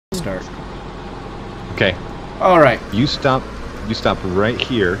start. Okay. All right. You stop right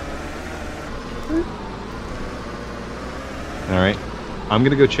here. All right. I'm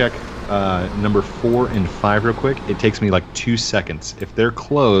gonna go check number 4 and 5 real quick. It takes me like 2 seconds. If they're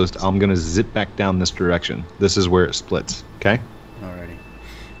closed, I'm gonna zip back down this direction. This is where it splits. Okay. Alrighty.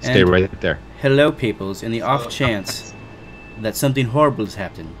 Stay right there. Hello, peoples. In the off chance that something horrible has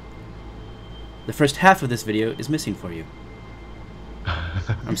happened, the first half of this video is missing for you.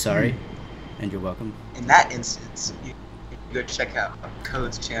 I'm sorry, and you're welcome. In that instance, you go check out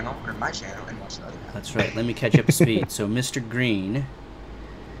Code's channel or my channel and watch the other half. That's right. Let me catch you up to speed. So Mr. Green,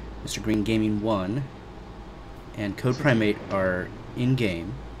 MrGreenGaming 1, and CodePrime8 are in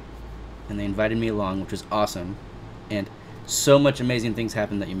game, and they invited me along, which was awesome. And so much amazing things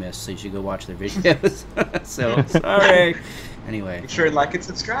happened that you missed, so you should go watch their videos. So sorry. Anyway. Make sure to like and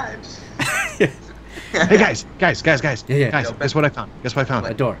subscribe. Hey guys. Yeah. Guys, guess what I found? Guess what I found?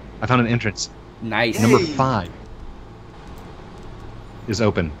 A door. I found an entrance. Nice. Number 5 is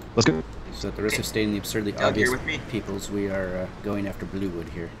open. Let's go. So at the risk of stating the absurdly Doug, obvious, here with me. peoples, we are going after Bluewood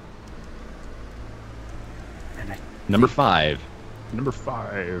here. And Number 5. Number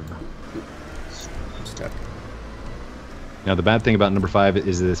 5. I'm stuck. Now the bad thing about number 5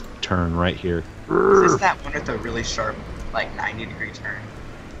 is this turn right here. Is this that one with a really sharp, like 90-degree turn?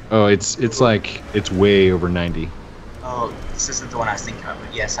 Oh, it's way over 90. Oh, this isn't the one I was thinking of,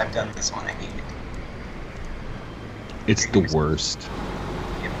 but yes, I've done this one. I hate it. It's the worst.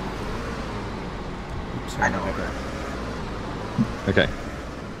 Yep. Oops, I know. Okay.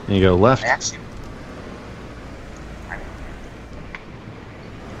 And you go left. I actually.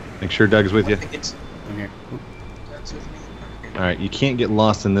 Make sure Doug's with you. I think it's I'm here. Oop. Doug's with me. Okay. All right, you can't get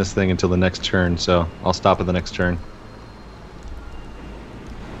lost in this thing until the next turn, so I'll stop at the next turn.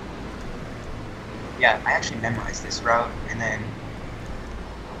 Yeah, I actually memorized this route, and then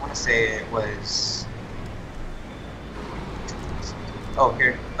I want to say it was. Oh,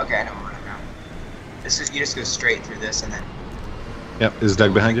 here. Okay, I know where I'm now. This is, you just go straight through this, and then. Yep, is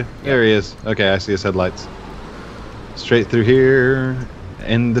Doug behind you? There he is. Okay, I see his headlights. Straight through here,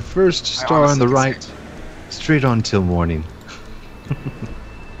 and the first star on the right, straight on till morning.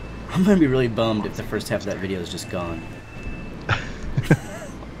 I'm gonna be really bummed if the first half of that video is just gone.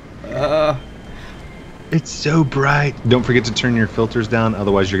 It's so bright. Don't forget to turn your filters down,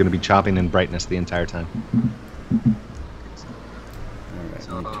 otherwise you're going to be chopping in brightness the entire time. Alright,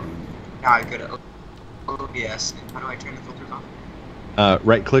 So, let me turn. now I go to OBS, and how do I turn the filters off?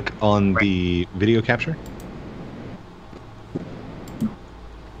 Right click on the video capture.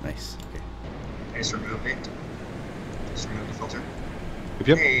 Nice. Okay. I just remove it. Just remove the filter.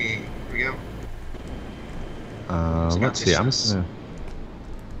 Yep. Hey, here we go. So now Let's it's see. I'm just- gonna.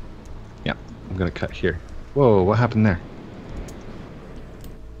 Yeah, I'm gonna cut here. Whoa, what happened there?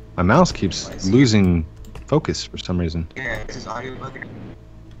 My mouse keeps losing focus for some reason. Yeah, this is audio bugger.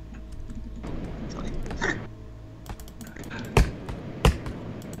 Tell you.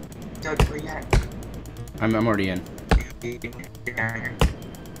 Doug, where you at? I'm already in.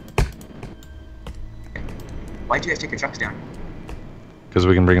 Why'd you guys take your trucks down? Because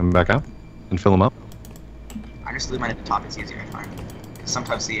we can bring them back up and fill them up. I just leave mine at the top, it's easier to find. Because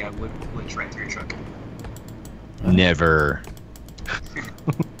sometimes the wood glitch right through your truck. Never.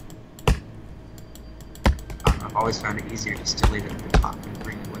 I've always found it easier just to leave it at the top and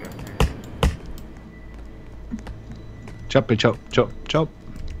bring the wood up there. Choppy chop, chop, chop.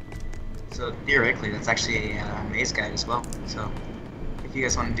 So theoretically, that's actually a maze guide as well. So if you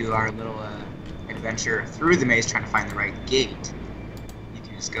guys want to do our little adventure through the maze trying to find the right gate, you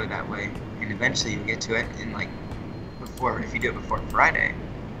can just go that way, and eventually you'll get to it. And like before, if you do it before Friday,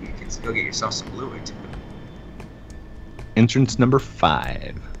 you can go get yourself some Bluewood too. Entrance number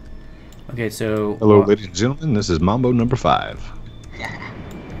 5. Okay, so. Hello, ladies and gentlemen. This is Mambo number 5. Yeah.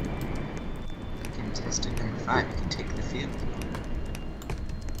 Contestant number 5, you can take the field.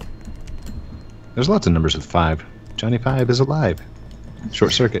 There's lots of numbers with 5. Johnny 5 is alive.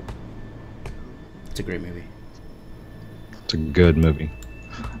 Short Circuit. It's a great movie. It's a good movie.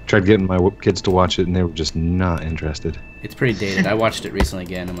 Tried getting my kids to watch it, and they were just not interested. It's pretty dated. I watched it recently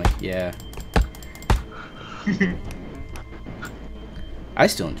again. I'm like, yeah. I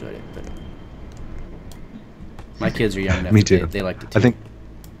still enjoyed it, but my kids are young enough. Me too. They liked it too.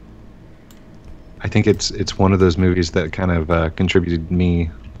 I think it's one of those movies that kind of contributed me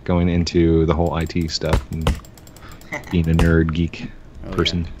going into the whole IT stuff and being a nerd geek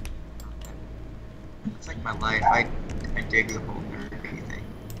person. Yeah. It's like my life. I dig the whole nerdy thing.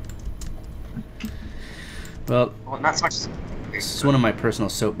 Well, Not so much. this is one of my personal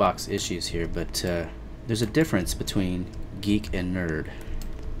soapbox issues here, but there's a difference between geek and nerd.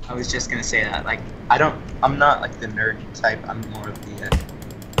 I was just gonna say that. Like, I'm not like the nerd type. I'm more of the.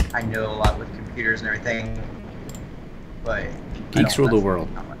 I know a lot with computers and everything, but Geeks rule the world.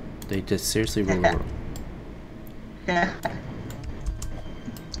 They just seriously rule the world.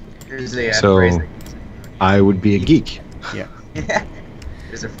 There's a So, phrase that I would be a geek. Yeah.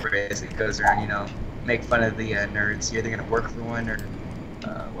 There's a phrase that goes around, you know, make fun of the nerds. You're either gonna work for one or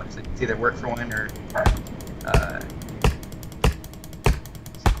what is it? It's either work for one or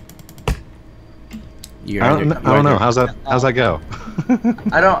You're I don't know. How's that go?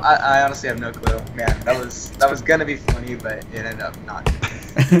 I honestly have no clue. Man, that was gonna be funny, but it ended up not.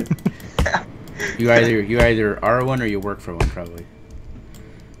 You either are one or you work for one, probably.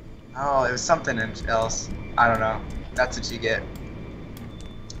 Oh, it was something else. I don't know. That's what you get.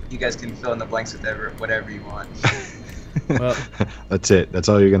 You guys can fill in the blanks with whatever you want. Well, that's it. That's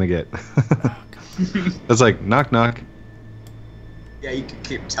all you're gonna get. That's like knock knock. Yeah, you can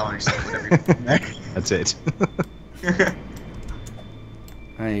keep telling yourself whatever you want. That's it.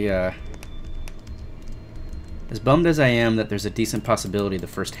 As bummed as I am that there's a decent possibility the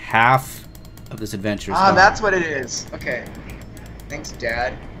first half of this adventure is Ah, gone. that's what it is. Okay. Thanks,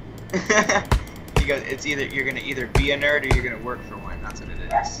 Dad. You guys, it's either you're gonna either be a nerd or you're gonna work for one. That's what it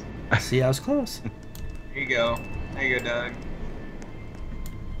is. See, I was close. There you go. There you go, Doug.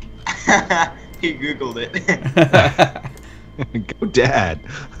 He Googled it. Go, Dad.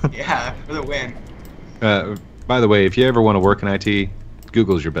 Yeah, for the win. By the way, if you ever want to work in IT,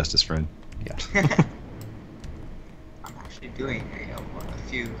 Google's your bestest friend. Yeah. I'm actually doing a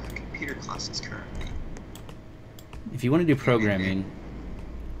few computer classes currently. If you want to do programming,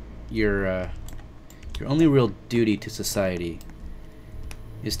 your only real duty to society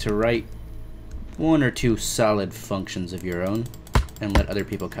is to write one or two solid functions of your own and let other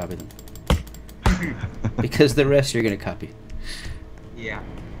people copy them. Because the rest you're going to copy. Yeah.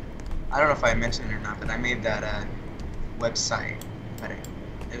 I don't know if I mentioned it or not, but I made that website, but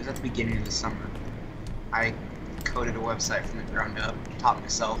it was at the beginning of the summer. I coded a website from the ground up, taught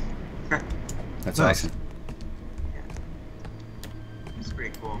myself. That's Nice. awesome. Yeah. It's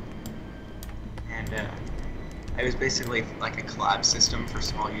pretty cool. And it was basically like a collab system for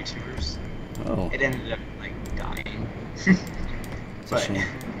small YouTubers. Oh, It ended up like dying. it's a shame.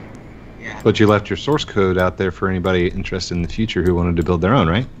 Yeah. But you left your source code out there for anybody interested in the future who wanted to build their own,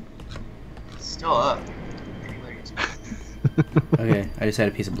 right? It's still up. Anybody gets Okay, I just had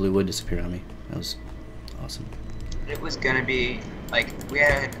a piece of blue wood disappear on me. That was awesome. It was gonna be like we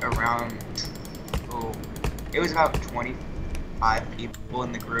had around it was about 25 people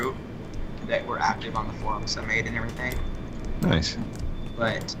in the group that were active on the forums I made and everything. Nice.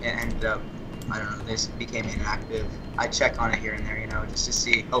 But it ended up, I don't know, this became inactive. I check on it here and there, you know, just to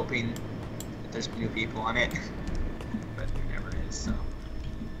see, hoping that there's new people on it. But there never is, so.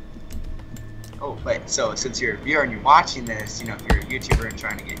 Oh, but so since you're a viewer and you're watching this, you know, if you're a YouTuber and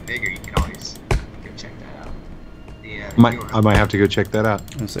trying to get bigger, you can always go check that out. The I might have to go check that out.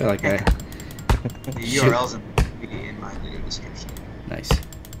 I say like I the URL's in my video description. nice.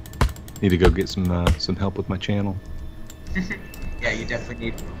 Need to go get some help with my channel. Yeah, you definitely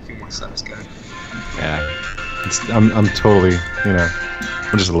need a few more subs, guys. Yeah. I'm totally,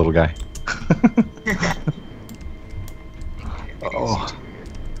 I'm just a little guy. Oh.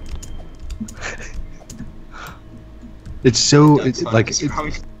 It's so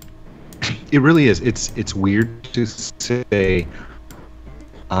it really is. It's weird to say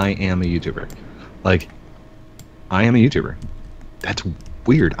I am a YouTuber. Like, I am a YouTuber. That's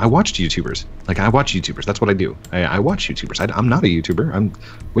weird. I watched YouTubers. Like, I watch YouTubers. That's what I do. I watch YouTubers. I'm not a YouTuber.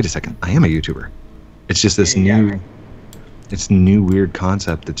 Wait a second. I am a YouTuber. It's just this new weird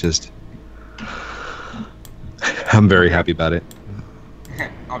concept that just I'm very happy about it.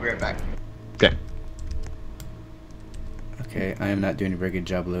 I'll be right back. Okay. Okay, I am not doing a very good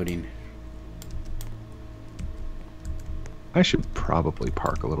job loading. I should probably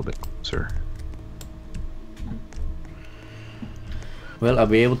park a little bit closer. Well, I'll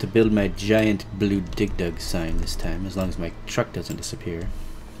be able to build my giant blue Dig Dug sign this time, as long as my truck doesn't disappear.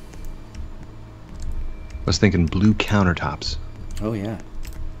 I was thinking blue countertops. Oh yeah.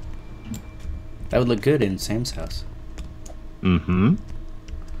 That would look good in Sam's house. Mm-hmm.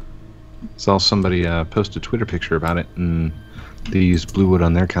 Saw somebody post a Twitter picture about it, and they used blue wood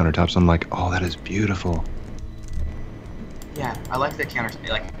on their countertops. I'm like, oh, that is beautiful. Yeah, I like the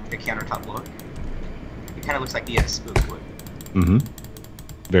countertop look. It kind of looks like spook wood. Mm-hmm.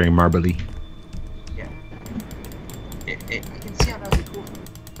 Very marbly. Yeah. I can see how that would be cool.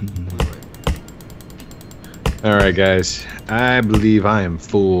 Mm-hmm. Blue wood. All right, guys. I believe I am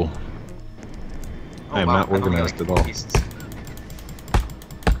full. Oh, I am wow, not I've only organized got, at all. pieces.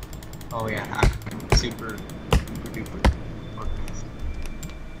 Oh yeah, I'm super duper organized.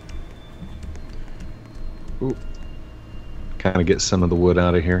 Ooh. Kind of get some of the wood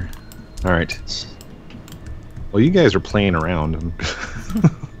out of here. All right. Well, you guys are playing around.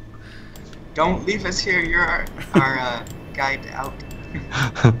 Don't leave us here. You're our guide out.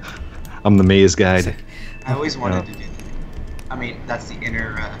 I'm the maze guide. I always wanted to do that. I mean, that's the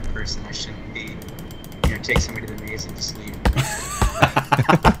inner person. I shouldn't be, take somebody to the maze and just leave.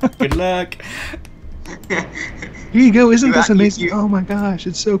 Good luck. Here you go. Isn't this amazing? Oh my gosh,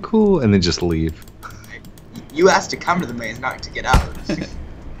 it's so cool. And then just leave. You asked to come to the maze, not to get out.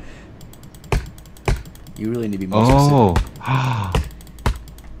 You really need to be more specific.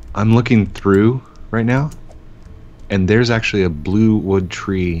 I'm looking through right now, and there's actually a blue wood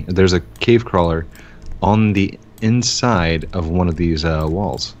tree. There's a cave crawler on the inside of one of these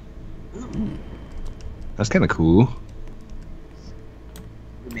walls. That's kind of cool.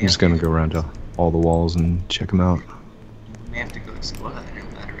 I'm just gonna go around to all the walls and check them out. We may have to go explore that in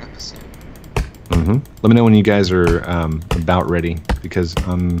a later episode. Let me know when you guys are about ready, because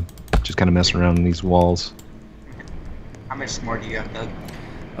I'm just kind of messing around in these walls. How much more do you have, Doug?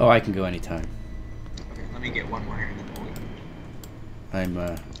 Oh, I can go anytime. Okay, let me get one more here and then we'll leave.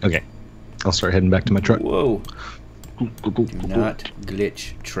 I'm Okay, I'll start heading back to my truck. Whoa. Do not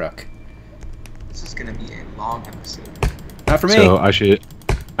glitch truck. This is gonna be a long episode. Not for me. So I should.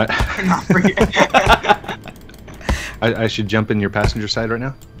 Not for you. I should jump in your passenger side right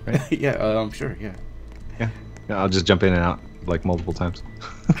now, right? Yeah, I'm sure. Yeah. Yeah. I'll just jump in and out like multiple times.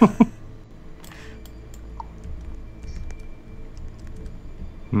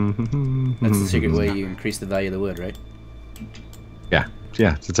 That's the secret way you increase the value of the wood, right? Yeah.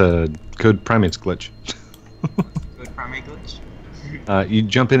 Yeah. It's a CodePrime8 glitch. CodePrime8 glitch. You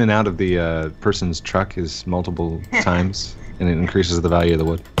jump in and out of the person's truck is multiple times, and it increases the value of the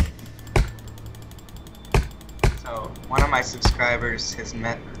wood. So one of my subscribers has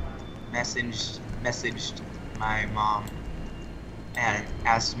messaged my mom and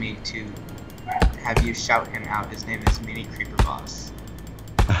asked me to have you shout him out. His name is Mini Creeper Boss.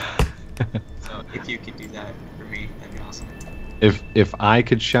 So if you could do that for me, that'd be awesome. If I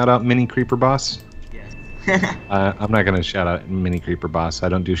could shout out Mini Creeper Boss. Yes. I'm not gonna shout out Mini Creeper Boss. I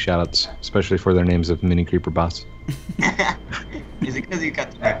don't do shoutouts, especially for their names of Mini Creeper Boss. Is it because you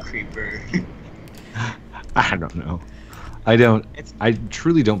got the name Creeper? I don't know. I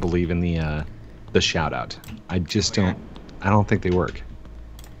truly don't believe in the shout out. I just don't. I don't think they work.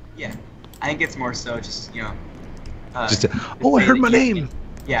 Yeah, I think it's more so just Just oh, I heard my name.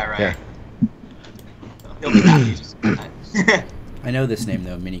 Yeah, right. Yeah. So he'll be happy just for that. I know this name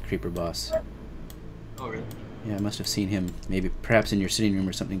though, Mini Creeper Boss. Oh really? Yeah, I must have seen him perhaps in your sitting room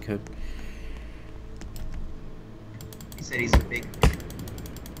or something, Code. He said he's a big fan.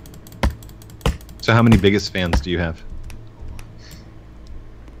 So how many biggest fans do you have?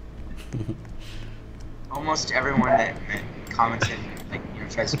 Almost everyone that commented,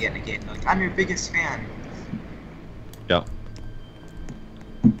 tries to get in a game, they're like, I'm your biggest fan. Yeah.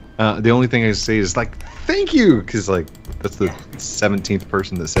 The only thing I say is thank you, because that's the 17th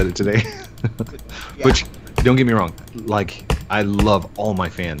person that said it today. Yeah. Which, don't get me wrong, I love all my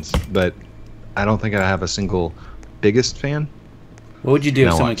fans, but I don't think I have a single biggest fan. What would you do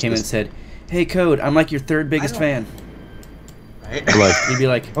if someone came in and said, "Hey, Code, I'm like your third biggest fan"? Right? You'd be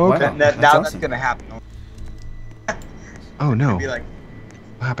like, "Wow, okay. that's Now awesome." that's gonna happen. Oh no! Be like,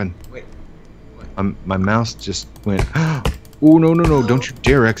 What happened? wait. My mouse just went. Oh no! Don't you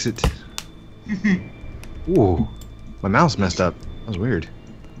dare exit! Ooh, my mouse messed up. That was weird.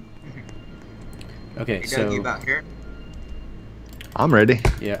 Okay, Hey, Doug, so you about here? I'm ready.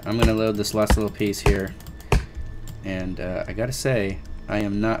 yeah, I'm gonna load this last little piece here, and I gotta say, I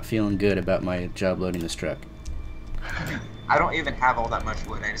am not feeling good about my job loading this truck. I don't even have all that much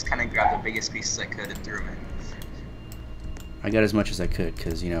wood. I just kind of grabbed the biggest pieces I could and threw them in. I got as much as I could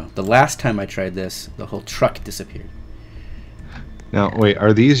because the last time I tried this, the whole truck disappeared. Now wait,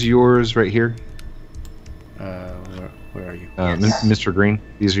 are these yours right here, Where are you? Yes. Mr. Green?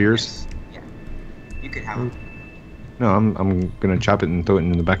 These are yours? Yeah. You could have them. No, I'm gonna chop it and throw it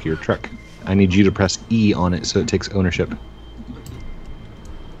in the back of your truck. I need you to press E on it so it takes ownership.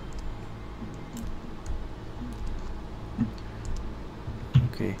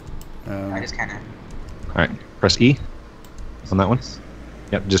 Okay. I just kind of. All right, press E on that one.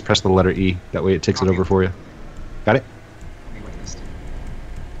 Yep, just press the letter E. That way it takes it over for you. Got it?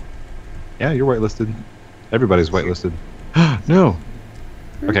 Yeah, you're whitelisted. Everybody's whitelisted. No.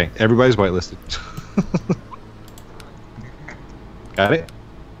 Okay, everybody's whitelisted. Got it?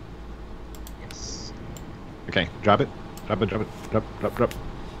 Yes. Okay, drop it. Drop it. Drop.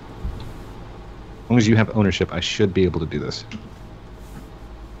 long as you have ownership, I should be able to do this.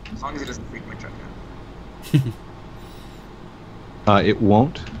 As long as it doesn't freak my truck out. It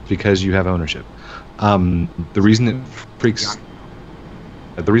won't because you have ownership. The reason it freaks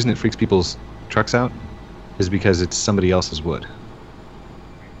people's trucks out is because it's somebody else's wood.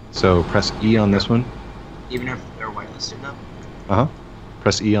 So press E on this one. Even if they're whitelisted though? Uh-huh.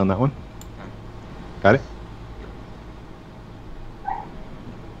 Press E on that one. Okay. Got it?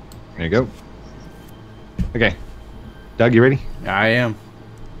 There you go. Okay. Doug, you ready? I am.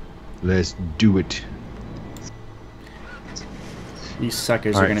 Let's do it. These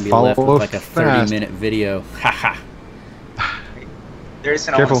suckers All are right, going to be left with like a fast. 30-minute video. Haha. There's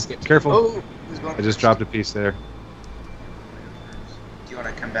an Careful, skip. careful. Oh, who's going I just dropped a piece there. Do you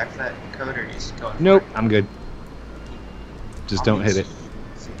want to come back for that code or just go? Nope, I'm good. Just don't hit it. I'm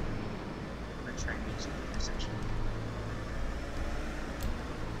gonna try and meet you in the intersection.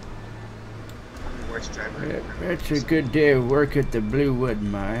 I'm the worst driver ever. It's a good day of work at the Blue Wood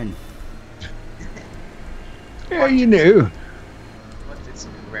Mine. Yeah, you know. What did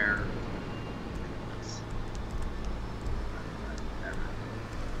some rare?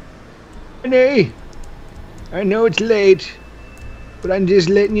 Hey, I know it's late, but I'm just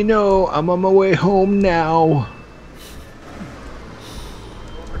letting you know I'm on my way home now.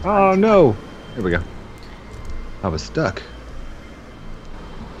 Oh no! Here we go. I was stuck.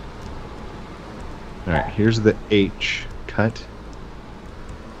 Alright, here's the H cut.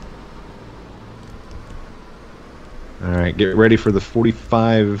 Alright, get ready for the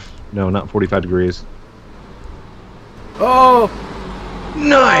 45... No, not 45 degrees. Oh!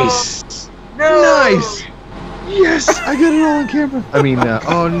 Nice! No! Nice! Yes! I got it all on camera. I mean,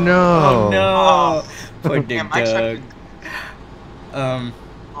 oh no! Oh no! Poor Yeah, Dick my truck Doug.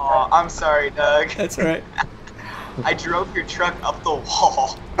 Oh, I'm sorry, Doug. That's right. I drove your truck up the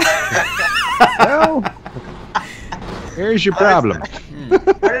wall. Well, here's your problem. Why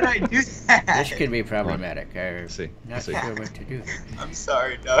did I do that? This could be problematic. I'm Let's see. not Let's see. sure what to do. I'm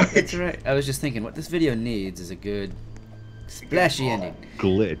sorry, Doug. It's right. I was just thinking, what this video needs is a good splashy ending.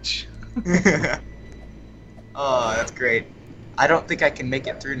 Glitch. Oh, that's great. I don't think I can make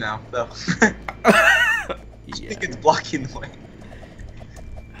it through now, though. I think it's blocking the way.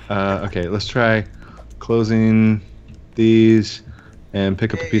 Okay, let's try closing these and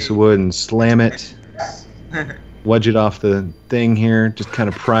pick up a piece of wood and slam it. Wedge it off the thing here. Just kind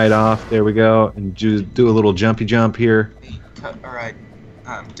of pry it off. There we go. And just do a little jumpy jump here. Alright,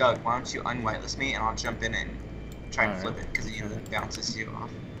 Doug, why don't you unwhitelist me and I'll jump in and try and All flip it because it bounces you off.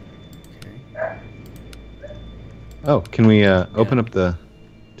 Okay. Oh, can we open up the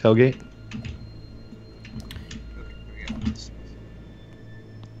tailgate? Okay, here we go.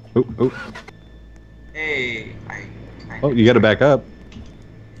 Oh, oh. Hey, I kind Oh, you got to back up.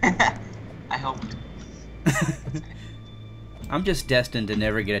 I helped. I'm just destined to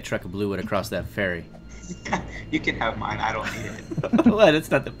never get a truck of blue wood across that ferry. You can have mine. I don't need it. Well,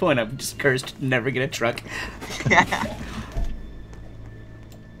 that's not the point. I'm just cursed to never get a truck.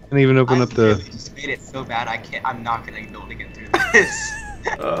 And even open up the. Really just made it so bad. I'm not gonna be able to get through this.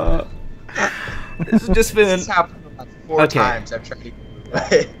 This has just been. This has happened about 4 times. I've tried to get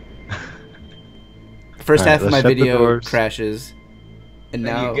away. First All right, half of let's my shut the video doors. crashes, and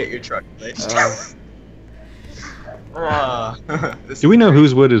Then now you get your truck glitched. This Do we is know great.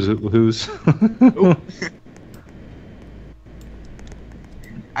 whose wood is whose?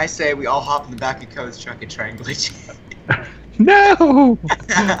 I say we all hop in the back of Code's truck and try and glitch it. No!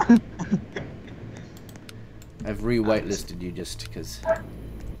 I've re-whitelisted you just because.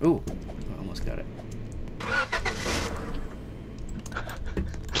 Ooh, almost got it.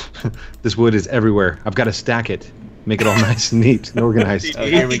 This wood is everywhere. I've got to stack it. Make it all nice and neat and organized. Oh,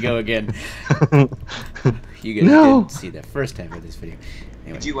 here we go again. You guys No. didn't see the first half of this video.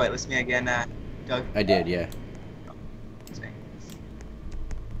 Anyway, Did you whitelist me again, Doug? I did, yeah.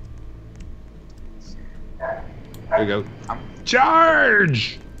 There you go.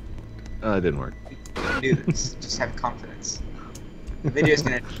 Charge! Oh, it didn't work. You can do this. Just have confidence. The video's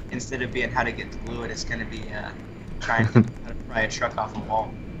gonna, instead of being how to get to blue it, it's gonna be trying to pry a truck off a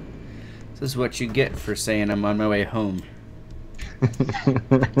wall. This is what you get for saying I'm on my way home.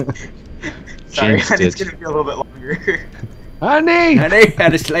 Sorry, Jinxed it's it. gonna be a little bit longer. Honey! And I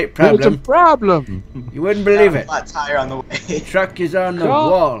had a slight There's a problem. problem! You wouldn't believe it. Flat tire on the way. Truck is on the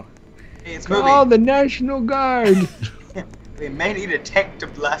Call- wall. Hey, it's Call moving. the National Guard! We may need a tank to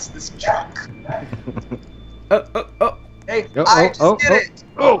blast this truck. Oh, oh, oh. Hey, Oh, I oh, just oh, did oh. it.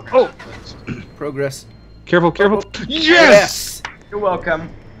 Oh, oh! Progress. Careful, careful. Oh, Yes! You're welcome.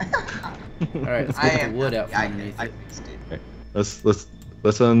 Alright, let's I get the am wood out from I underneath it. fixed it.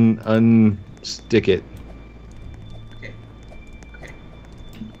 Let's Stick it. Okay. Okay.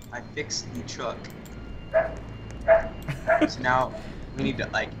 I fixed the truck. So now we need to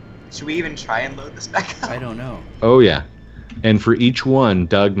like. Should we even try and load this back up? I don't know. Oh yeah. And for each one,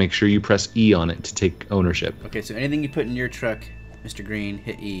 Doug, make sure you press E on it to take ownership. Okay, so anything you put in your truck, Mr. Green,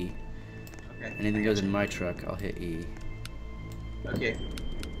 hit E. Okay. Anything goes in my truck, I'll hit E. Okay.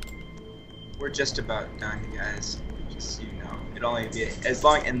 We're just about done, guys. Just so you know, it only be as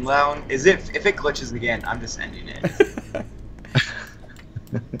long as if it glitches again, I'm just ending it.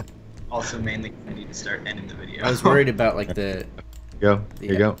 Also, mainly I need to start ending the video. I was worried about like the. Go.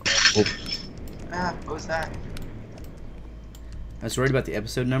 Here you go. Oh. Ah, what was that? I was worried about the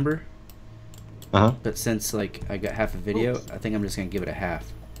episode number. Uh-huh. But since like I got half a video, I think I'm just gonna give it a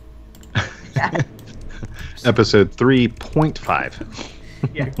half. Episode 3.5.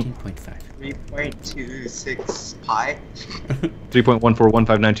 Yeah. 13.5. 3.26 pi.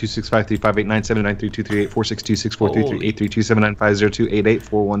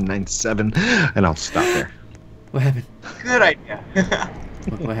 3.14159265358979323384626433843279502884197, and I'll stop there. What happened? Good idea.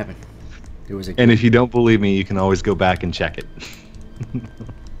 What happened? There was a. And if you don't believe me, you can always go back and check it.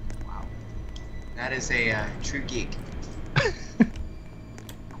 Wow. That is a true geek.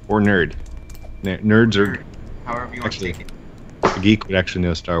 Or nerd. Nerds are. However you want to Actually, take it. a geek would actually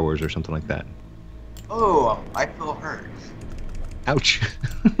know Star Wars or something like that. Oh, I feel hurt. Ouch.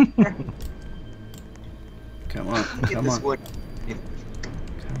 Come on, Get come this on. wood.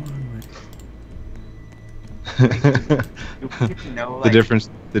 Come on, wood. No, The difference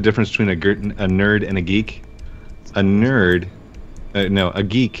between a nerd and a geek. A nerd, a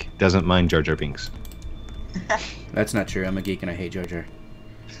geek doesn't mind Jar Jar Binks. That's not true. I'm a geek and I hate Jar Jar.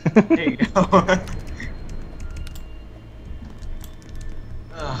 There you go.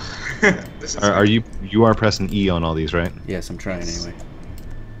 This is Are you are pressing E on all these, right? Yes, I'm trying anyway.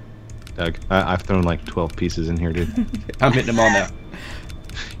 Doug, I've thrown like 12 pieces in here, dude. I'm hitting them all now.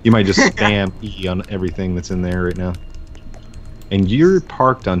 You might just spam E on everything that's in there right now. And you're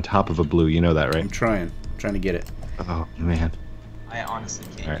parked on top of a blue, you know that, I'm right? trying to get it. Oh, man. I honestly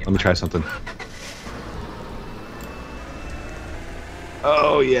can't. Alright, get let me try something.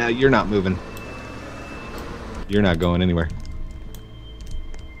 Oh, yeah, you're not moving. You're not going anywhere.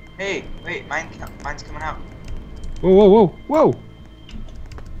 Hey, wait, mine's coming out. Whoa, whoa, whoa, whoa!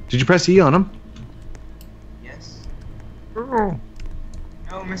 Did you press E on him? Yes. Oh.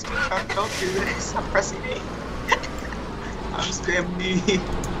 No, Mr. Chuck, don't do this. I'm pressing E. I'm spamming E.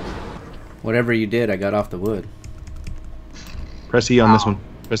 Whatever you did, I got off the wood. Press E on this one.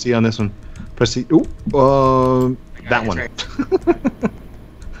 Press E on this one. Press E. Ooh, that one.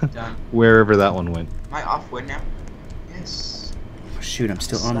 Done. Wherever that one went. Am I off wood now? Yes. Oh, shoot, I'm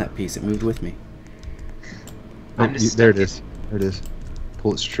still on that piece. It moved with me. Oh, I'm just there it is. There it is.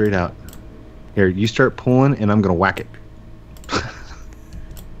 Pull it straight out. Here, you start pulling, and I'm gonna whack it.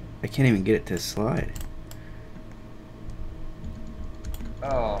 I can't even get it to slide.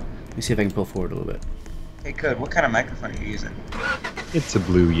 Oh. Let me see if I can pull forward a little bit. Hey, Code, what kind of microphone are you using? It's a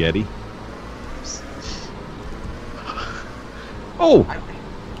blue Yeti. Oh!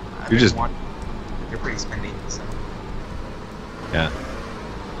 You're just. You're pretty spendy, so. Yeah.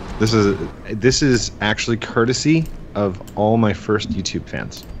 This is actually courtesy of all my first YouTube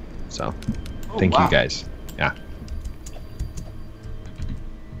fans. So, thank you guys. Yeah.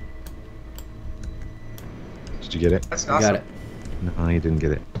 Did you get it? That's I awesome. got it. No, you didn't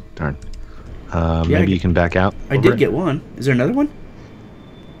get it. Darn. Yeah, Maybe you can back out. I did get one. Is there another one?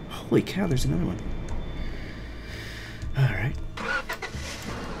 Holy cow, there's another one. Alright.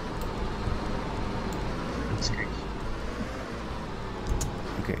 That's great.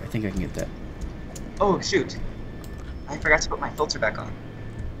 Okay, I think I can get that. Oh, shoot. I forgot to put my filter back on.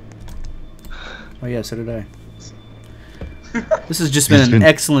 Oh yeah, so did I. This has just been an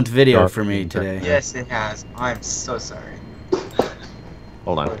excellent video for me today. Yes, it has. I'm so sorry.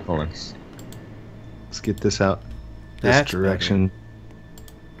 Hold on, hold on. Let's get this out this That's direction.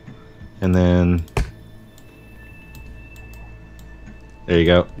 And then there you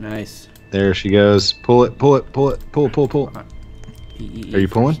go. Nice. There she goes. Pull it, pull it, pull it, pull, pull, pull. Are you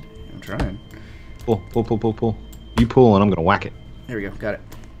pulling? I'm trying. Pull, pull, pull, pull, pull. You pull and I'm gonna whack it. There we go. Got it.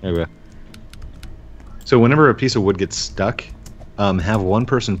 There we go. So whenever a piece of wood gets stuck, have one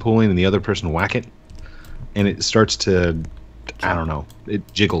person pulling and the other person whack it, and it starts to, I don't know, it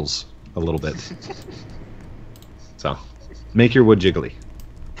jiggles a little bit. So, make your wood jiggly.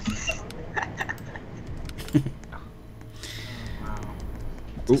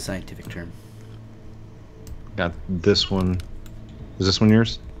 It's a scientific term. Got this one. Is this one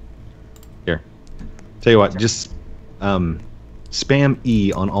yours? Here. Tell you what, just Spam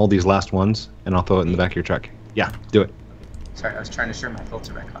E on all these last ones, and I'll throw it in the back of your truck. Yeah, do it. Sorry, I was trying to turn my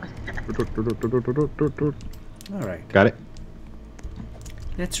filter back on. All right. Got it?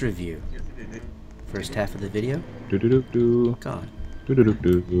 Let's review. First half of the video. Gone.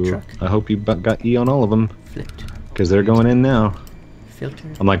 Truck. I hope you got E on all of them, Flipped. because they're going in now. Filter.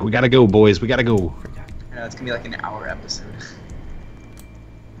 I'm like, we gotta go, boys. We gotta go. Forgot. Yeah, it's gonna be like an hour episode.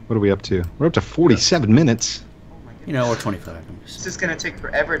 What are we up to? We're up to 47 minutes. Oh my goodness. You know, or 25. I'm It's just... just gonna take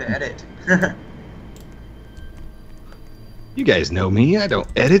forever to edit. You guys know me. I don't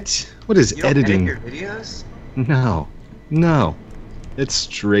edit. What is You don't editing? edit your videos? No. No. It's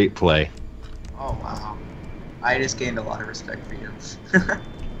straight play. Oh wow. I just gained a lot of respect for you.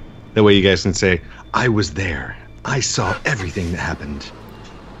 That way you guys can say, I was there. I saw everything that happened.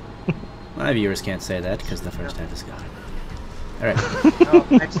 My viewers can't say that because the first half is gone. All right. No,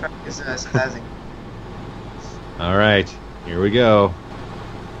 next truck is spazzing. All right. Here we go.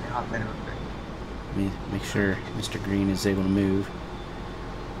 Let me make sure Mr. Green is able to move.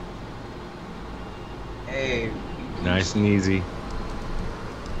 Hey. Nice and easy.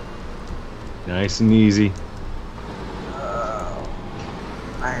 Nice and easy.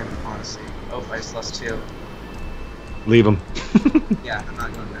 I am honestly. Oh, I just lost 2. Leave them. Yeah, I'm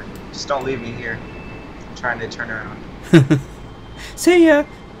not going there. Just don't leave me here. I'm trying to turn around. See ya.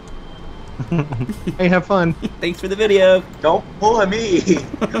 Hey, have fun. Thanks for the video. Don't pull at me!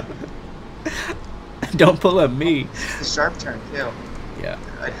 Don't pull at me. It's a sharp turn, too. Yeah.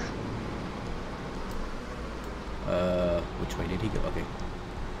 Good. Which way did he go? Okay.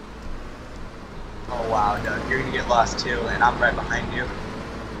 Oh wow, Doug, you're gonna get lost too, and I'm right behind you.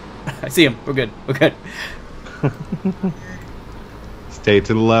 I see him. We're good. We're good. Stay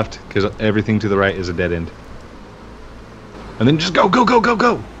to the left, because everything to the right is a dead end. And then just go, go, go, go,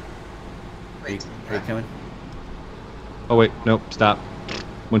 go! Wait, Are you coming? Oh, wait. Nope. Stop.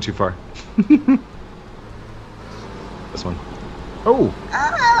 Went too far. This one. Oh!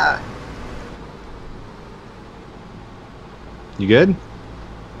 Ah! You good?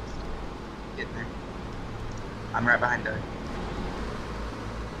 Getting there. I'm right behind Doug.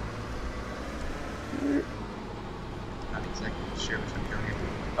 Not exactly sure which one you're going.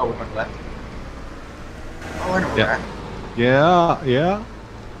 Oh, we're going left. Oh, I know where we're at. Yeah, yeah.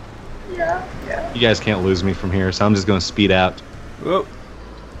 Yeah, yeah. You guys can't lose me from here, so I'm just going to speed out. Whoa.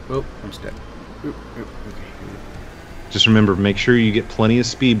 Whoa. I'm stuck. Oop, oop, okay. Just remember, make sure you get plenty of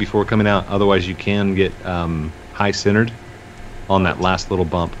speed before coming out. Otherwise, you can get high centered on that last little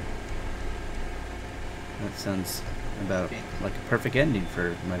bump. That sounds about like a perfect ending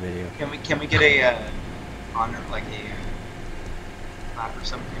for my video. Can we get a honor like a clap or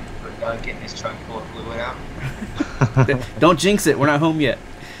something for Doug getting his truck full of fluid out? Don't jinx it. We're not home yet.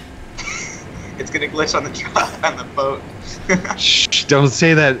 It's gonna glitch on the truck on the boat. Shh! Don't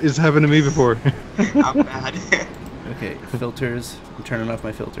say that. It's happened to me before. I'm bad. Okay, filters. I'm turning off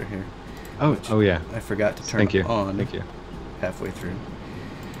my filter here. Oh yeah. I forgot to turn Thank you. on Thank you. halfway through.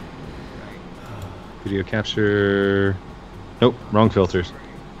 Video capture. Nope, wrong filters.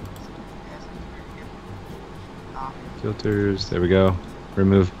 Filters. There we go.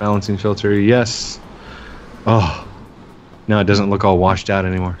 Remove balancing filter. Yes. Oh. Now it doesn't look all washed out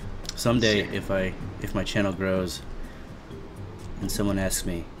anymore. Someday, if my channel grows, and someone asks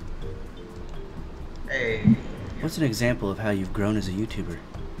me, Hey. "What's an example of how you've grown as a YouTuber?"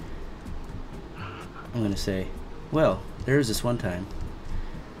 I'm gonna say, "Well, there was this one time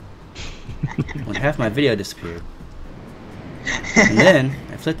when half my video disappeared, and then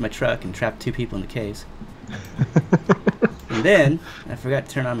I flipped my truck and trapped 2 people in the case, and then I forgot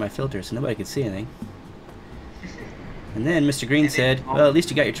to turn on my filter so nobody could see anything, and then Mr. Green said, well, at least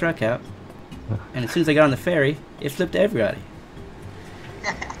you got your truck out, and as soon as I got on the ferry, it flipped everybody."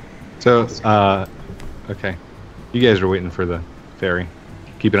 So, okay. You guys are waiting for the ferry.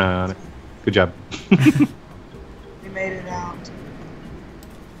 Keep an eye on it. Good job. We made it out.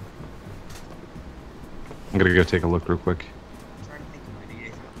 I'm gonna go take a look real quick. I'm trying to think of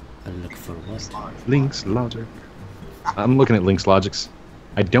ideas. I look for what? Link's Logic. I'm looking at Link's Logics.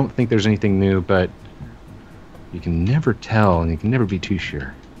 I don't think there's anything new, but you can never tell and you can never be too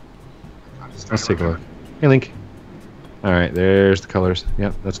sure. Let's take a look. Hey, Link. All right, there's the colors.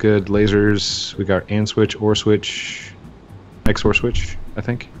 Yep, that's good. Lasers. We got AND switch, OR switch, XOR switch, I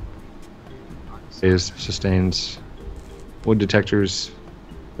think. Is sustains. Wood detectors,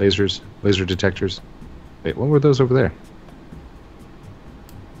 lasers, laser detectors. Wait, what were those over there?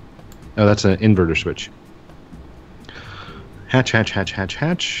 Oh, that's an inverter switch. Hatch, hatch, hatch, hatch,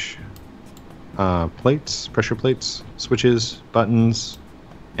 hatch. Plates, pressure plates, switches, buttons,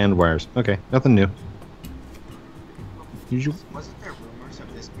 and wires. Okay, nothing new. usual. Wasn't there rumors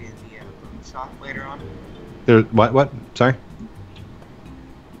of this being the boom shop later on? There, what? Sorry?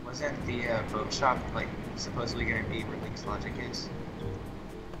 Wasn't the boom shop like supposedly going to be where Link's logic is?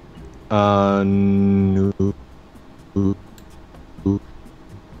 No.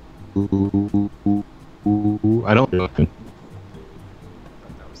 I don't. But that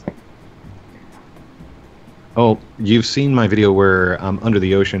was like, Oh, you've seen my video where I'm under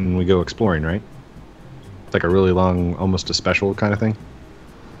the ocean and we go exploring, right? It's like a really long, almost a special kind of thing.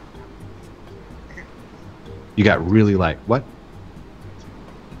 You got really light. What?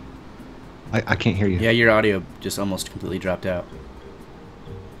 I can't hear you. Yeah, your audio just almost completely dropped out.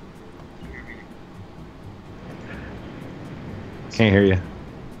 Can't hear you.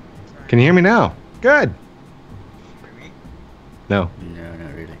 Can you hear me now? Good. for me? No. No,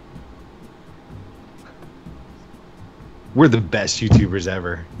 not really. We're the best YouTubers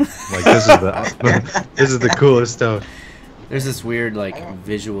ever. Like this is the this is the coolest stuff. There's this weird like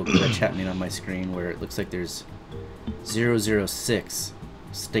visual glitch happening on my screen where it looks like there's 006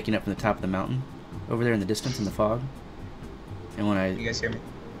 sticking up from the top of the mountain over there in the distance in the fog. And when You guys hear me?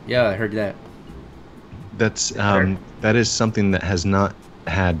 yeah, I heard that. That's that is something that has not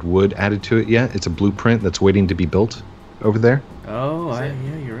had wood added to it yet. It's a blueprint that's waiting to be built over there. Oh,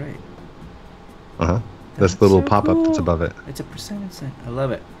 yeah, you're right. Uh-huh. That's the little so pop-up that's cool. above it. It's a percentage cent. I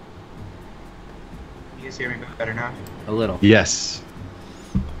love it. You guys hear me better now? A little. Yes.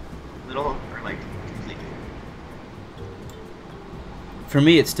 Little or like completely? For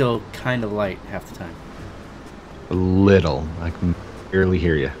me, it's still kind of light half the time. A little. I can barely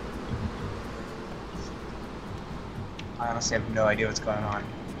hear you. I honestly have no idea what's going on.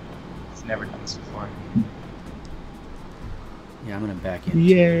 It's never done this before. Yeah, I'm gonna back in.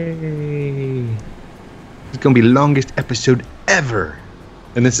 Yay! It's gonna be the longest episode ever.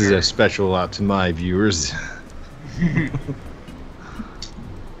 And this is a special out to my viewers.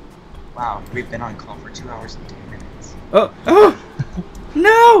 Wow, we've been on call for 2 hours and 10 minutes. Oh! Oh!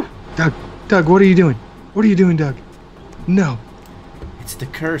 No! Doug, what are you doing? What are you doing, Doug? No. It's the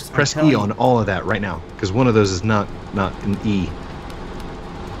curse. I'm Press telling E you. on all of that right now, because one of those is not an E.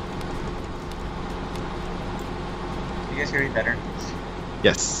 You guys hear me better?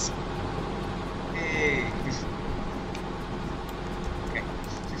 Yes. Hey. Okay.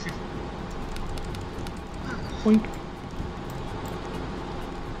 Boink.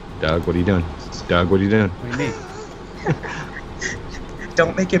 Doug, what are you doing? Doug, what are you doing? What do you mean?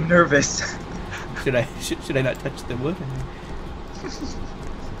 Don't make him nervous. Should I not touch the wood?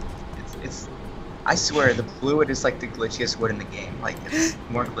 It's I swear the blue wood is like the glitchiest wood in the game. Like it's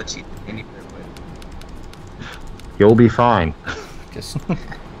more glitchy than any other wood. You'll be fine. Just all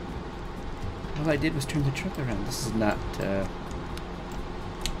I did was turn the truck around. This is not. So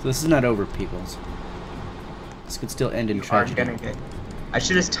this is not over, peoples. This could still end in You are tragedy. gonna get. I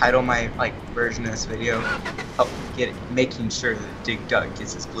should just title my like version of this video, help get it, making sure that Dig Dug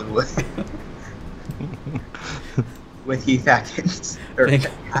gets his blue wood with Heath Atkins or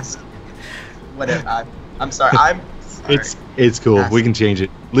whatever. I'm sorry. I'm sorry. It's cool. We can change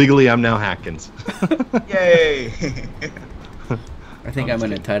it. Legally, I'm now Hatkins. Yay! I think I'm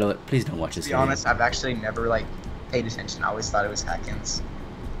gonna title it. Please don't watch this To be video. honest, I've actually never like paid attention. I always thought it was Hatkins.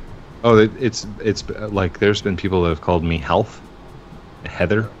 Oh, it's like there's been people that have called me Health,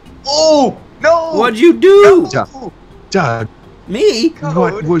 Heather. Oh no! What'd you do? No! Doug, Me? Code.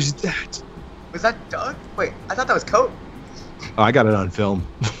 what was that? Was that Doug? Wait, I thought that was Code. Oh, I got it on film.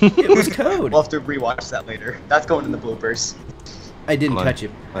 It was Code. We'll have to rewatch that later. That's going in the bloopers. I didn't Hold on. touch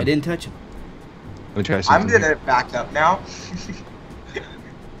him. I didn't touch him. Let me try I'm something. gonna back up now.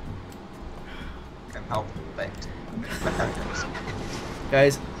 Can help, but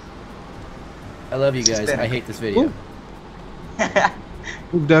Guys, I love you It's guys. been a- I hate this video.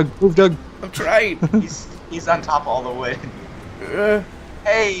 Move, Doug. Move, Doug. I'm trying. he's on top of all the wood.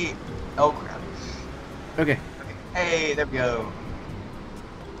 Hey! Oh crap. Okay. Hey, there we go.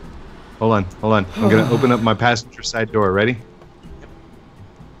 Hold on. I'm gonna open up my passenger side door. Ready?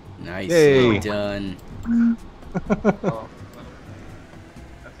 Nice. Yay. Done. Oh.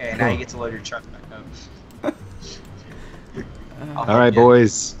 Okay, now you get to load your truck back up. Uh, All right, yeah.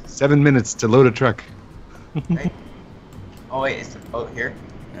 boys. 7 minutes to load a truck. Right? Oh wait, is the boat here?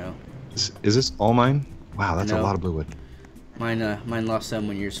 no. Is this all mine? Wow, that's a No. lot of blue wood. Mine lost some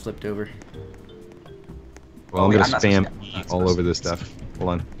when yours flipped over. Well, Oh, I'm wait, gonna I'm not spam supposed to- I'm E not all supposed over to- this stuff. Hold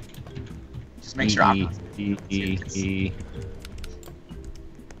on. Just make sure I'm E, not. E, E, E.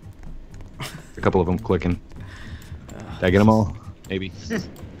 A couple of them clicking. Did I get them all? Maybe.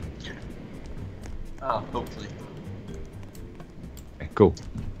 Oh, hopefully. Okay, cool.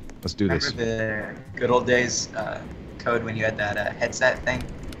 Let's do Remember this. the good old days? Code when you had that headset thing?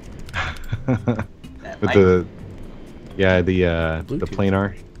 That With mic? the Bluetooth.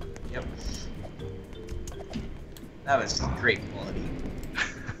 planar. Yep. That was great quality.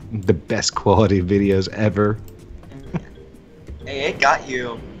 The best quality videos ever. Hey, it got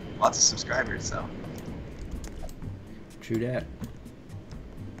you lots of subscribers, so. True that.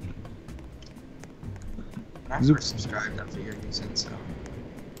 When I Zoop. first subscribed, that's what you're using, so.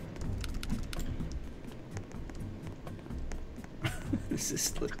 This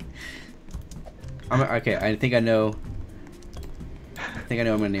is like. Okay, I think I know. I'm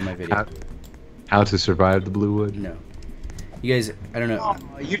gonna name my video. How to survive the Blue Wood. No. You guys, I don't know.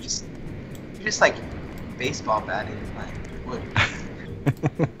 Oh, you just like baseball batting like wood.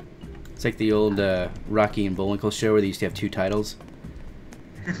 It's like the old Rocky and Bullwinkle show where they used to have 2 titles.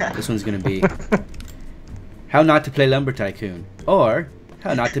 This one's gonna be How Not to Play Lumber Tycoon or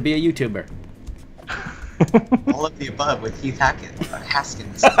How Not to Be a YouTuber. All of the above with Heath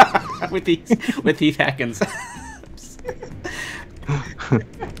Haskins. with Heath Haskins.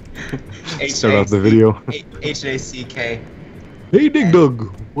 Start off the video. H-A-C-K. Hey, Dig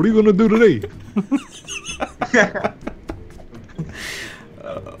Dug, what are you gonna do today?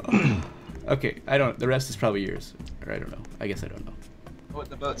 Okay, I don't. The rest is probably yours, or I don't know. I guess I don't know. Oh,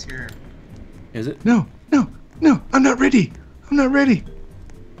 the boat's here. Is it? No, I'm not ready. I'm not ready.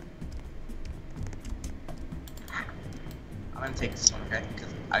 I'm gonna take this one, okay?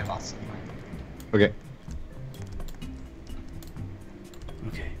 Because I lost someone. Okay.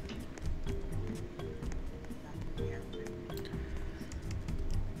 Okay.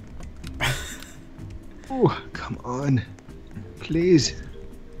 Oh, come on, please.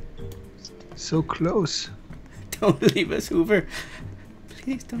 So close. Don't leave us, Hoover.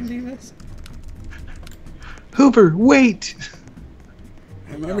 Please don't leave us. Hoover, wait.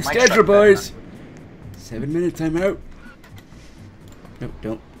 I'm on No, the my schedule, truck boys. 7 minutes, I'm out. No,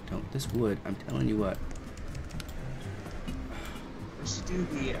 don't. This wood, I'm telling you what. We should do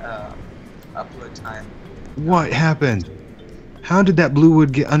the upload time. What happened? How did that Blue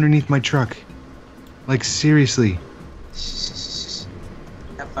Wood get underneath my truck? Like, seriously. Shh.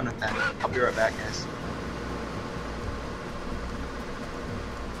 Have fun with that. I'll be right back, guys.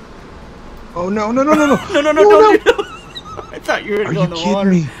 Oh, no. No, don't do it. I thought you were Are going to you go in the kidding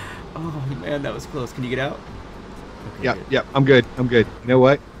water. me? Oh man, that was close. Can you get out? Okay, good. Yep, I'm good. You know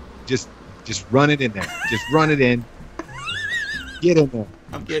what? Just run it in there. Just run it in. Get in there.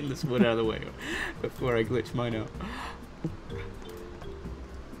 I'm getting this wood out of the way before I glitch mine out.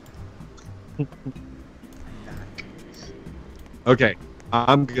 Okay,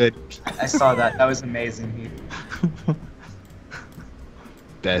 I'm good. I saw that. That was amazing, Heath.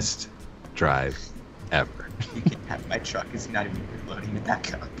 Best drive ever. You can have my truck. It's not even reloading it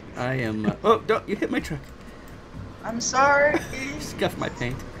back up. I am. Oh, don't you hit my truck? I'm sorry. Scuff my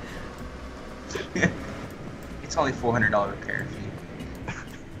paint. It's only $400 repair fee.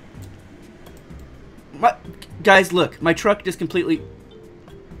 Guys, look, my truck just completely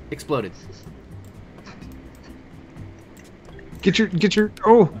exploded. Get your.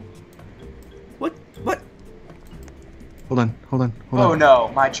 Oh. What? Hold on. Oh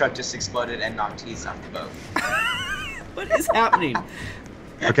no, my truck just exploded and knocked Heath off the boat. What is happening?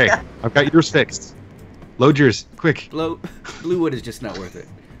 Okay, I've got yours fixed. Load yours, quick. Blue wood is just not worth it.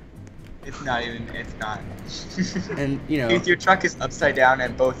 It's not. And you know, Heath, your truck is upside down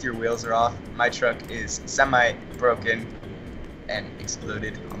and both your wheels are off. My truck is semi-broken and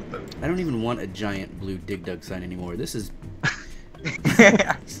exploded on the boat. I don't even want a giant blue Dig Dug sign anymore. This is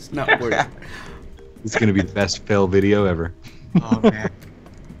not worth it. It's gonna be the best fail video ever. Oh man.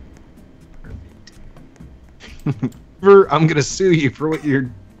 I'm gonna sue you for what your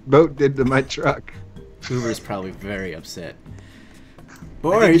boat did to my truck. Hoover's probably very upset. I think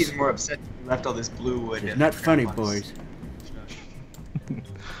Boys, he's more upset that you left all this blue wood. it's in not the funny, grandma's boys. truck.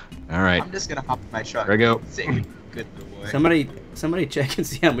 All right, I'm just gonna hop in my truck. there I go. Say good little boy. Somebody check and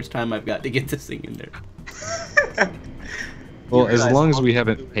see how much time I've got to get this thing in there. Well, You as realize long as all we the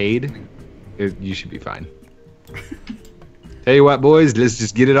haven't blue wood paid, is coming. you should be fine. Tell you what, boys, let's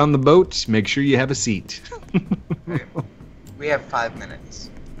just get it on the boat. Make sure you have a seat. Okay. We have 5 minutes.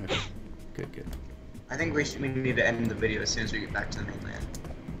 Okay, good. I think we need to end the video as soon as we get back to the mainland.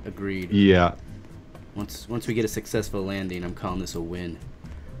 Agreed. Yeah. Once we get a successful landing, I'm calling this a win.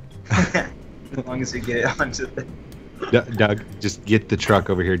 As long as we get it onto the. Doug, just get the truck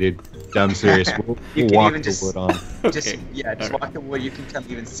over here, dude. I'm serious. We'll You can walk even the just- wood on. Just Okay. just Alright. walk the wood. You can come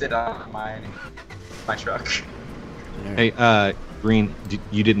even sit on my truck. Alright. Hey, Green,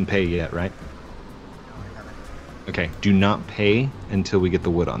 you didn't pay yet, right? No, I haven't. Okay, do not pay until we get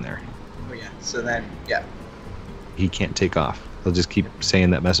the wood on there. Oh yeah. So then, yeah. he can't take off. He'll just keep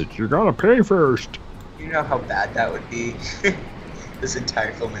saying that message. You're gonna pay first. You know how bad that would be? This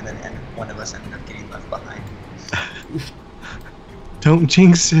entire film, and then one of us ended up getting left behind. Don't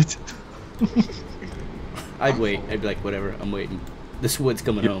jinx it. I'd wait. I'd be like, whatever, I'm waiting. This wood's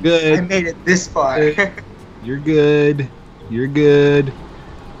coming home. Good. I made it this far. You're good. You're good.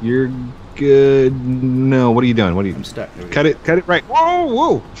 You're good. No, what are you doing? What are you? I'm stuck. Cut it. Cut it right. Whoa,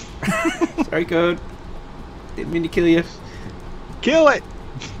 whoa. Sorry, Code. Didn't mean to kill you. Kill it.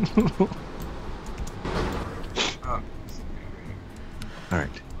 Oh. All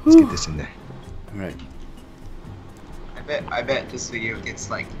right. Let's get this in there. All right. I bet this video gets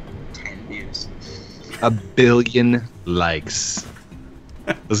like 10 views. 1 billion likes.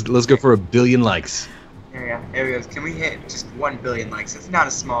 Let's go for 1 billion likes. There we go. Can we hit just 1 billion likes? It's not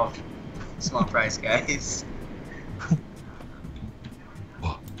a small price, guys.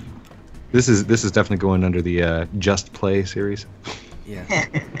 This is definitely going under the Just Play series. Yeah.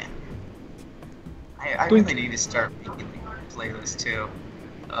 I really need to start making playlists too.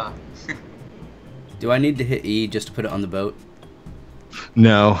 Do I need to hit E just to put it on the boat?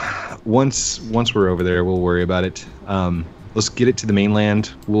 No. Once we're over there, we'll worry about it. Let's get it to the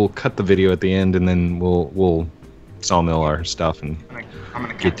mainland. We'll cut the video at the end, and then we'll sawmill our stuff and I'm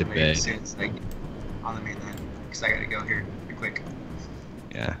gonna get to bed. as soon as I get on the mainland, because I gotta go here pretty quick.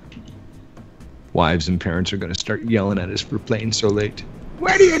 Yeah. Wives and parents are gonna start yelling at us for playing so late.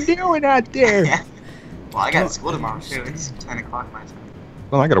 What are you doing out there? Well, I got school tomorrow too. It's 10 o'clock my time.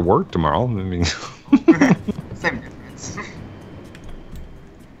 Well, I gotta work tomorrow. I mean, Same difference.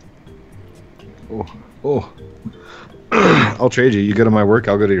 oh. I'll trade you. You go to my work,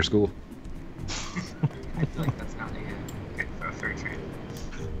 I'll go to your school. I feel like that's not a good for a fair trade.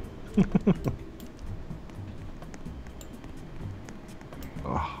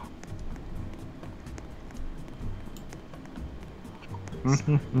 Oh.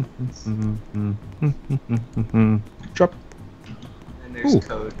 Drop. And there's Ooh.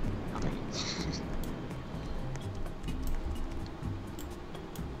 code.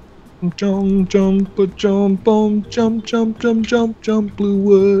 Jump, jump, jump, jump, jump, jump, jump, jump, jump, blue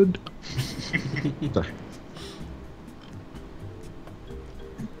wood. Sorry.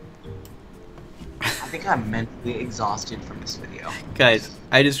 I think I'm mentally exhausted from this video. Guys,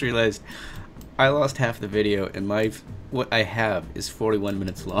 I just realized I lost half the video, and what I have is 41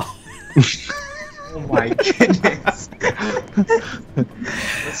 minutes long. Oh my goodness.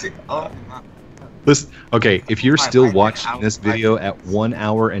 Let's see. Oh my. Listen, okay, if you're still watching this video at 1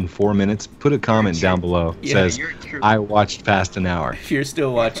 hour and 4 minutes, put a comment down below. Yeah, Says, I watched past an hour. If you're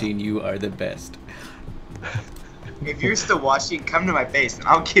still watching, you are the best. If you're still watching, come to my base and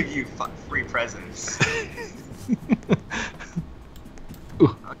I'll give you free presents.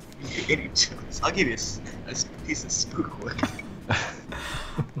 I'll give you any choice. I'll give you a piece of spookwood.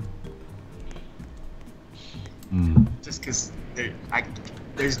 Just because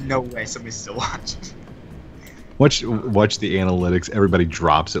there's no way somebody's still watching. Watch the analytics. Everybody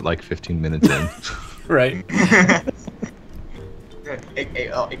drops at like 15 minutes in. Right.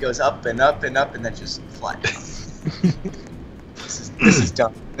 It goes up and up and up and then just flat down. This is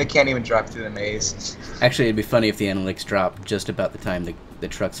dumb. They can't even drive through the maze. Actually, it'd be funny if the analytics dropped just about the time the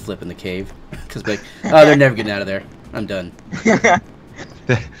trucks flip in the cave. Because like, oh, they're never getting out of there. I'm done.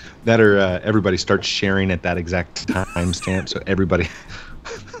 That or everybody starts sharing at that exact timestamp, so everybody...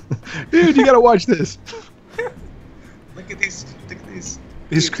 Dude, you gotta watch this! Look at these.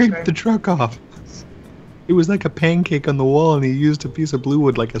 They scraped the truck off. It was like a pancake on the wall, and he used a piece of blue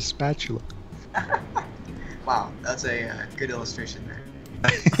wood like a spatula. Wow, that's a good illustration there.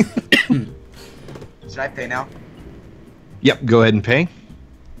 Should I pay now? Yep, go ahead and pay.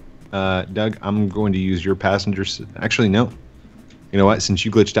 Doug, I'm going to use your passenger... Actually, no. You know what? Since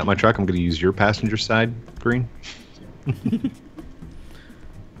you glitched out my truck, I'm going to use your passenger side, Green.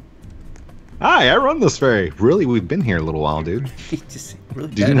 Hi, I run this ferry. Really, we've been here a little while, dude. Just really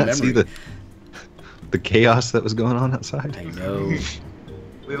Did you not see the chaos that was going on outside? I know.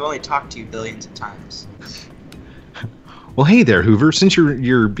 We've only talked to you billions of times. Well, hey there, Hoover. Since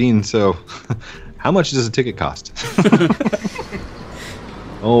you're being so... How much does a ticket cost?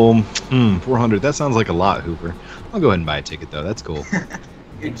 400. That sounds like a lot, Hoover. I'll go ahead and buy a ticket, though. That's cool.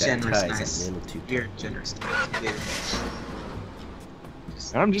 You're generous, nice. A little too You're generous.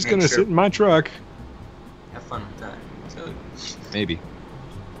 I'm just going to sit in my truck. Have fun with that. So, Maybe.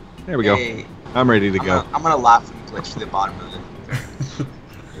 There we go. hey, I'm ready to go. I'm gonna laugh and glitch to the bottom of it.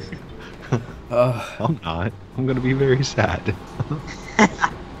 I'm not. I'm going to be very sad.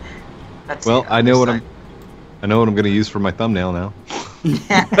 That's Well, the I know what other I'm going to use for my thumbnail now.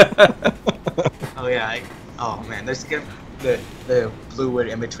 side. Oh yeah, Oh man, there's gonna the blue wood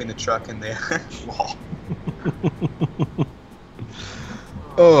in between the truck and the wall.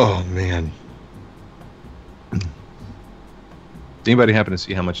 Oh man. Does anybody happen to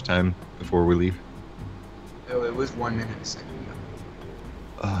see how much time before we leave? Oh, it was 1 minute a second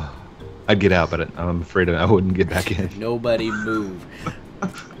ago. I'd get out, but I'm afraid I wouldn't get back in. Nobody move.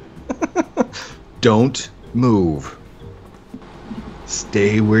 Don't move.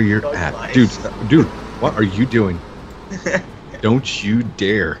 Stay where you're at. Dude, what are you doing? Don't you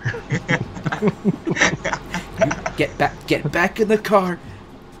dare. Get back in the car.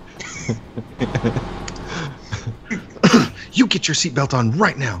 You get your seatbelt on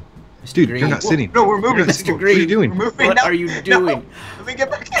right now. Dude, Green. you're not sitting. No, we're moving. Mr. What are you Green. doing? We're moving. What No, are you no. doing? Let me get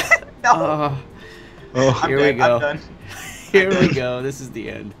back in. No. Oh, Here we go. I'm done. Here we go. This is the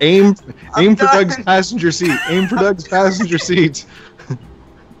end. aim for done. Doug's passenger seat. Aim for Doug's passenger seat.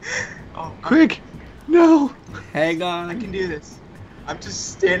 Oh, Quick. No. Hang I on. can do this. I'm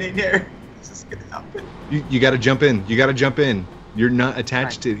just standing here. This is gonna happen. You gotta jump in. You gotta jump in. You're not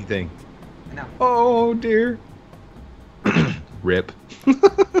attached to anything. I know. Oh dear. Rip.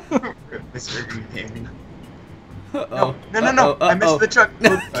 Mr. Greengaming. Uh-oh. No. I missed the truck. No,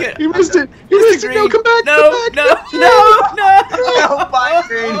 Move. get- You missed it. You missed it. No, come back. No, come no, back. no. Bye,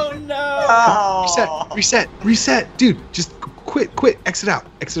 Green. Oh no. Oh. Reset. Dude, just quit. Exit out.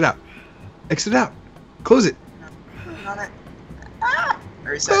 Close it. On it. Ah.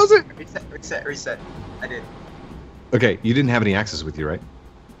 Reset. Close it. Reset. I did. Okay, you didn't have any axes with you, right?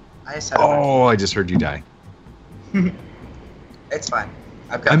 I just had Oh, I just heard you die. It's fine.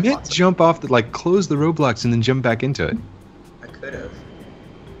 I've got I meant lots of- jump off close the Roblox and then jump back into it. I could have.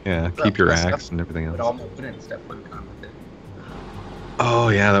 Yeah, But keep your my axe stuff- and everything But else. all my wooden stuff would have gone with it. Oh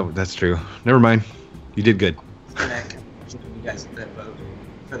yeah, that's true. Never mind. You did good. And I can you guys the vote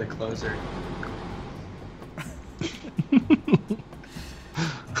for the closer.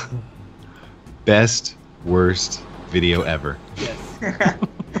 Best, worst video ever. Yes.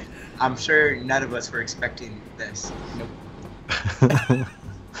 I'm sure none of us were expecting this. Nope.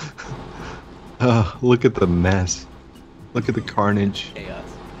 Oh, look at the mess. Look at the carnage. Chaos.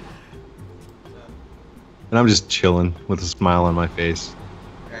 And I'm just chilling with a smile on my face.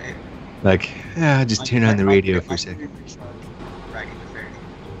 Right? Like, yeah, just turn on the radio for a second. Riding the ferry.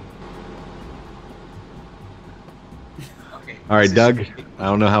 Okay. All right, this is- Doug. I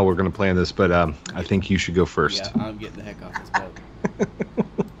don't know how we're gonna plan this, but I think you should go first. Yeah, I'm getting the heck off this boat.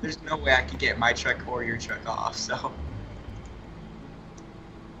 There's no way I could get my truck or your truck off, so.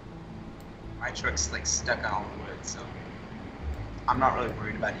 My truck's like stuck on all the wood, so. I'm not really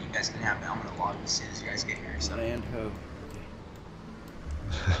worried about it. You guys can have it. I'm gonna log as soon as you guys get here, so. Land ho.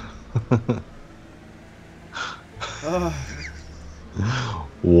 Oh, Wow.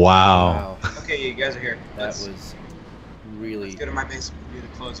 wow. Okay, you guys are here. That Let's was really. go to my basement and do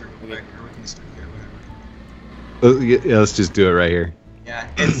the closer real quick, or we can start here, whatever. Yeah, let's just do it right here. Yeah,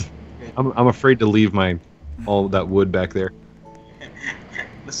 it's good. I'm afraid to leave all that wood back there.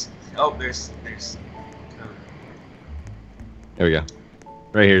 Listen, oh, there's code. There we go.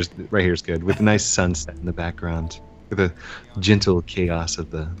 Right here's good with a nice sunset in the background, with a gentle chaos of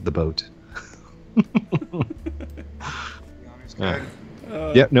the boat. The honors Yeah.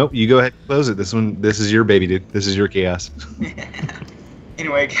 code. Yep. Nope. You go ahead and close it. This is your baby, dude. This is your chaos.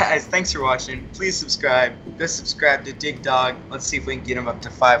 Anyway, guys, thanks for watching. Please subscribe. Go subscribe to Dig Dog. Let's see if we can get him up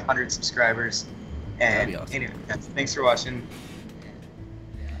to 500 subscribers. That'd And be awesome. anyway, guys, thanks for watching.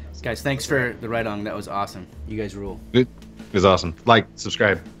 Guys, thanks for the ride-on. That was awesome. You guys rule. It was awesome. Like,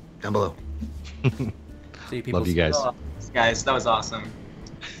 subscribe down below. See people. Love you guys. Oh, guys, that was awesome.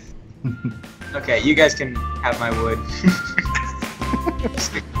 Okay, you guys can have my wood.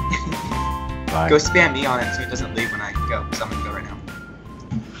 Bye. Go spam me on it so it doesn't leave when I go, because I'm gonna go right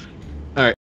now.